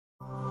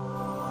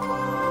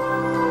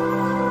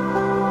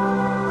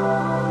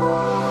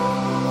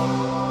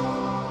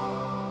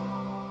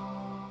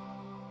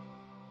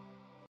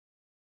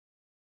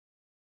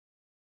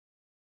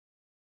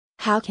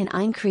How can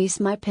I increase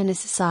my penis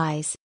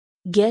size?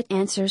 Get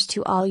answers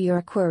to all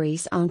your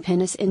queries on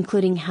penis,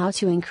 including how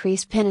to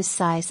increase penis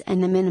size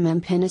and the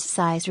minimum penis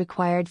size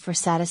required for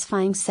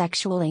satisfying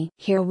sexually.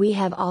 Here we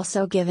have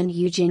also given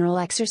you general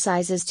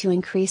exercises to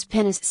increase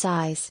penis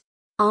size.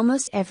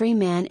 Almost every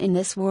man in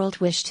this world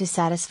wish to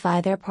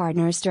satisfy their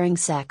partners during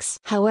sex.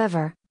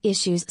 However,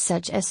 issues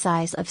such as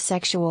size of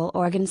sexual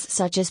organs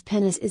such as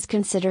penis is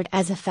considered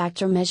as a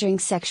factor measuring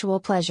sexual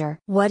pleasure.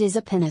 What is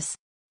a penis?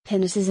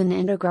 Penis is an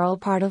integral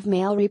part of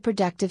male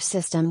reproductive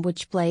system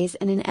which plays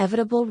an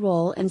inevitable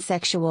role in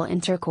sexual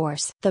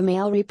intercourse. The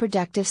male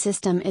reproductive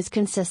system is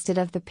consisted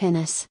of the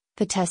penis,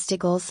 the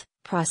testicles,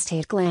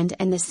 prostate gland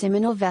and the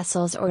seminal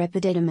vessels or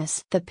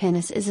epididymis. The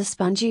penis is a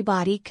spongy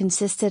body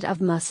consisted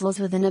of muscles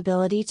with an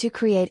ability to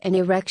create an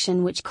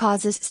erection which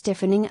causes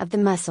stiffening of the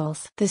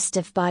muscles. The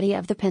stiff body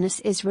of the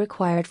penis is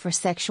required for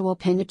sexual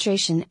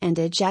penetration and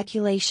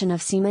ejaculation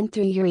of semen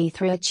through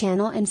urethra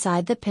channel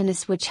inside the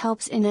penis, which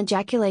helps in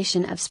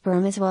ejaculation of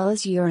sperm as well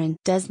as urine.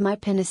 Does my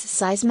penis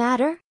size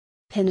matter?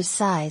 Penis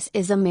size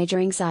is a major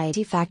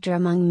anxiety factor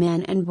among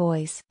men and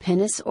boys.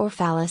 Penis or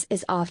phallus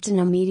is often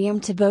a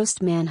medium to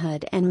boast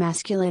manhood and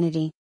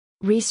masculinity.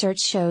 Research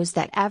shows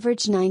that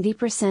average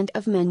 90%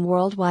 of men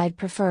worldwide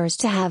prefers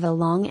to have a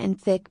long and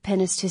thick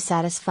penis to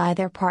satisfy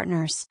their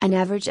partners. An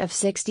average of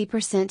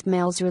 60%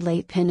 males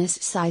relate penis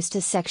size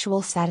to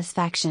sexual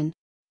satisfaction.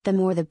 The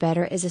more the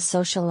better is a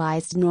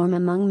socialized norm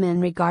among men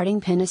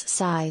regarding penis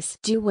size.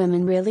 Do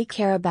women really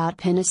care about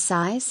penis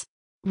size?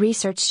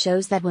 Research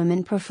shows that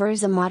women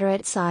prefers a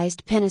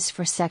moderate-sized penis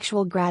for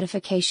sexual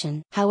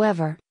gratification.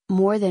 However,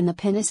 more than the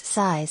penis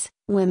size,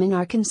 women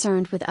are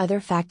concerned with other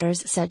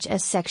factors such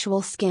as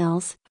sexual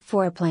skills,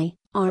 foreplay,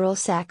 oral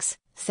sex,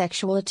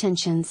 sexual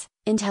attentions,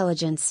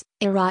 intelligence,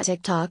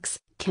 erotic talks,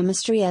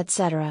 chemistry,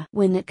 etc.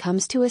 when it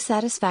comes to a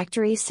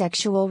satisfactory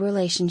sexual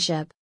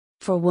relationship.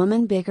 For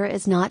women, bigger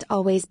is not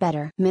always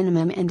better.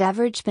 Minimum and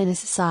average penis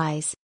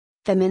size.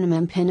 The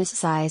minimum penis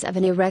size of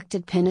an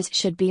erected penis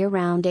should be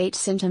around 8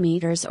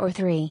 cm or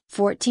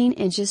 3.14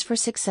 inches for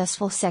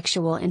successful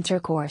sexual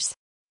intercourse.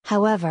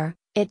 However,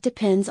 it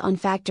depends on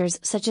factors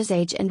such as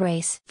age and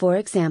race. For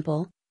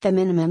example, the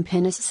minimum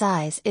penis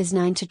size is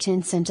 9 to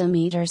 10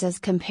 cm as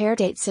compared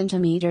to 8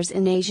 cm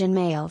in Asian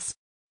males.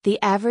 The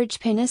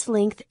average penis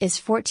length is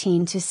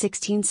 14 to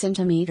 16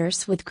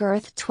 cm with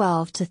girth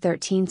 12 to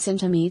 13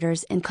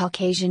 cm in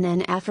Caucasian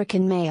and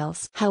African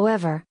males.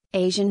 However,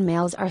 Asian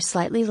males are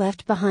slightly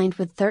left behind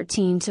with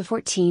 13 to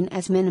 14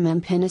 as minimum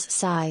penis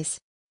size.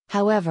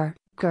 However,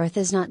 girth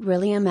is not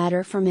really a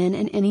matter for men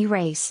in any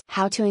race.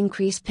 How to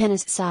increase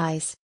penis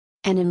size?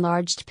 An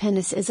enlarged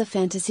penis is a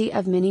fantasy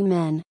of many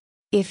men.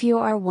 If you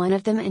are one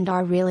of them and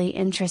are really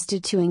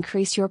interested to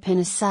increase your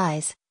penis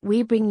size,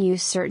 we bring you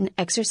certain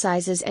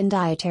exercises and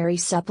dietary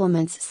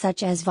supplements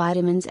such as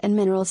vitamins and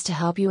minerals to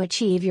help you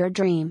achieve your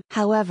dream.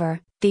 However,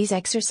 these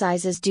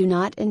exercises do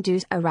not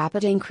induce a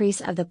rapid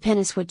increase of the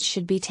penis, which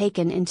should be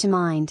taken into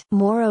mind.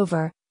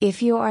 Moreover,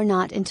 if you are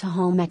not into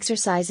home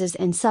exercises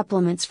and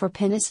supplements for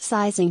penis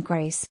size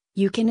increase,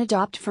 you can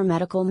adopt for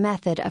medical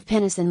method of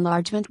penis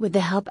enlargement with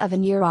the help of a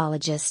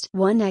urologist.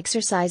 1.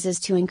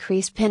 Exercises to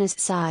increase penis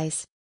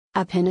size.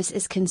 A penis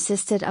is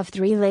consisted of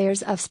 3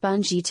 layers of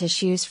spongy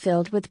tissues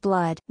filled with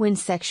blood. When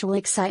sexual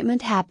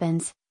excitement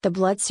happens, the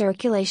blood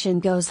circulation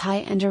goes high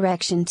and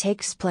erection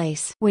takes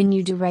place. When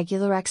you do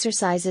regular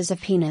exercises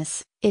of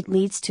penis, it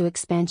leads to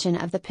expansion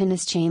of the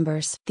penis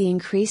chambers. The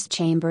increased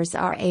chambers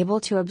are able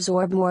to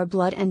absorb more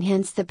blood and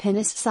hence the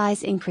penis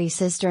size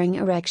increases during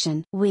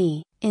erection.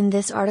 We, in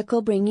this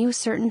article, bring you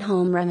certain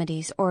home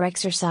remedies or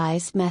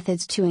exercise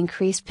methods to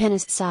increase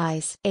penis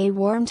size. A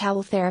warm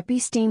towel therapy.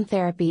 Steam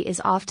therapy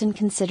is often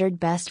considered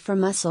best for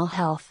muscle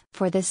health.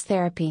 For this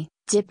therapy,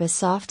 dip a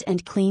soft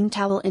and clean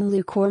towel in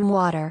lukewarm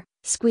water.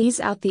 Squeeze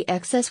out the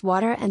excess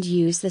water and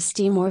use the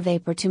steam or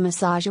vapor to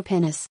massage your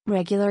penis.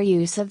 Regular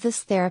use of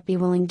this therapy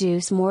will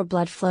induce more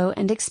blood flow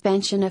and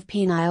expansion of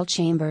penile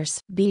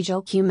chambers.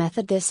 Bijal-Q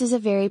method. This is a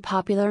very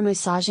popular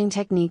massaging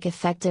technique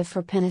effective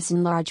for penis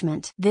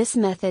enlargement. This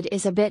method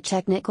is a bit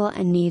technical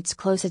and needs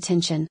close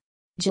attention.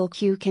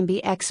 Bijal-Q can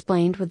be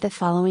explained with the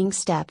following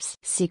steps.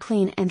 C.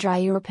 Clean and dry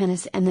your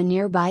penis and the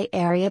nearby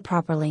area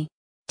properly.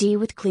 D.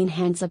 With clean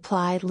hands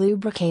apply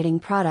lubricating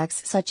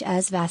products such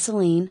as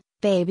Vaseline,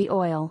 baby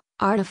oil,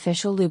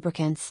 artificial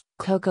lubricants,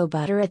 cocoa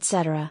butter,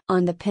 etc.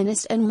 on the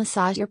penis and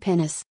massage your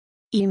penis.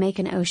 E. Make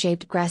an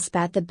O-shaped grasp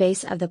at the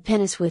base of the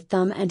penis with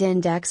thumb and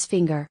index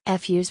finger.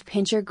 F. Use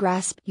pincher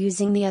grasp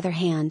using the other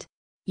hand.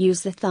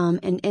 Use the thumb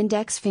and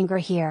index finger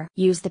here.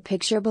 Use the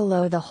picture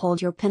below the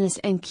hold your penis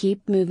and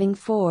keep moving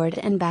forward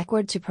and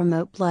backward to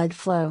promote blood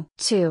flow.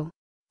 2.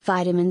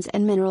 Vitamins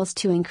and minerals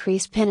to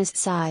increase penis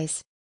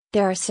size.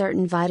 There are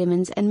certain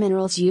vitamins and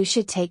minerals you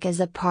should take as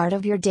a part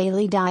of your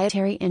daily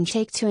dietary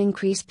intake to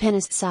increase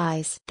penis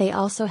size. They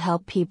also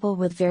help people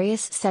with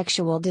various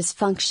sexual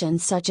dysfunctions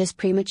such as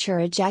premature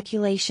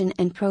ejaculation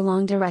and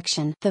prolonged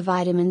erection. The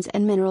vitamins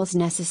and minerals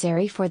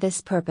necessary for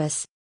this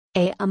purpose: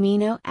 A.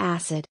 Amino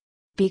acid.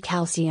 B.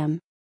 Calcium.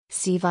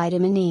 C.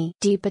 Vitamin E.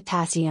 D.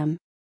 Potassium.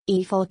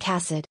 E. Folic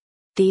acid.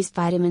 These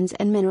vitamins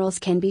and minerals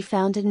can be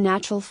found in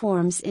natural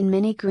forms in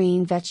many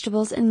green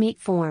vegetables and meat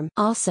form.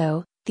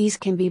 Also, these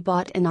can be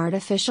bought in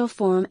artificial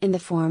form in the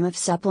form of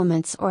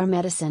supplements or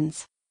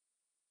medicines.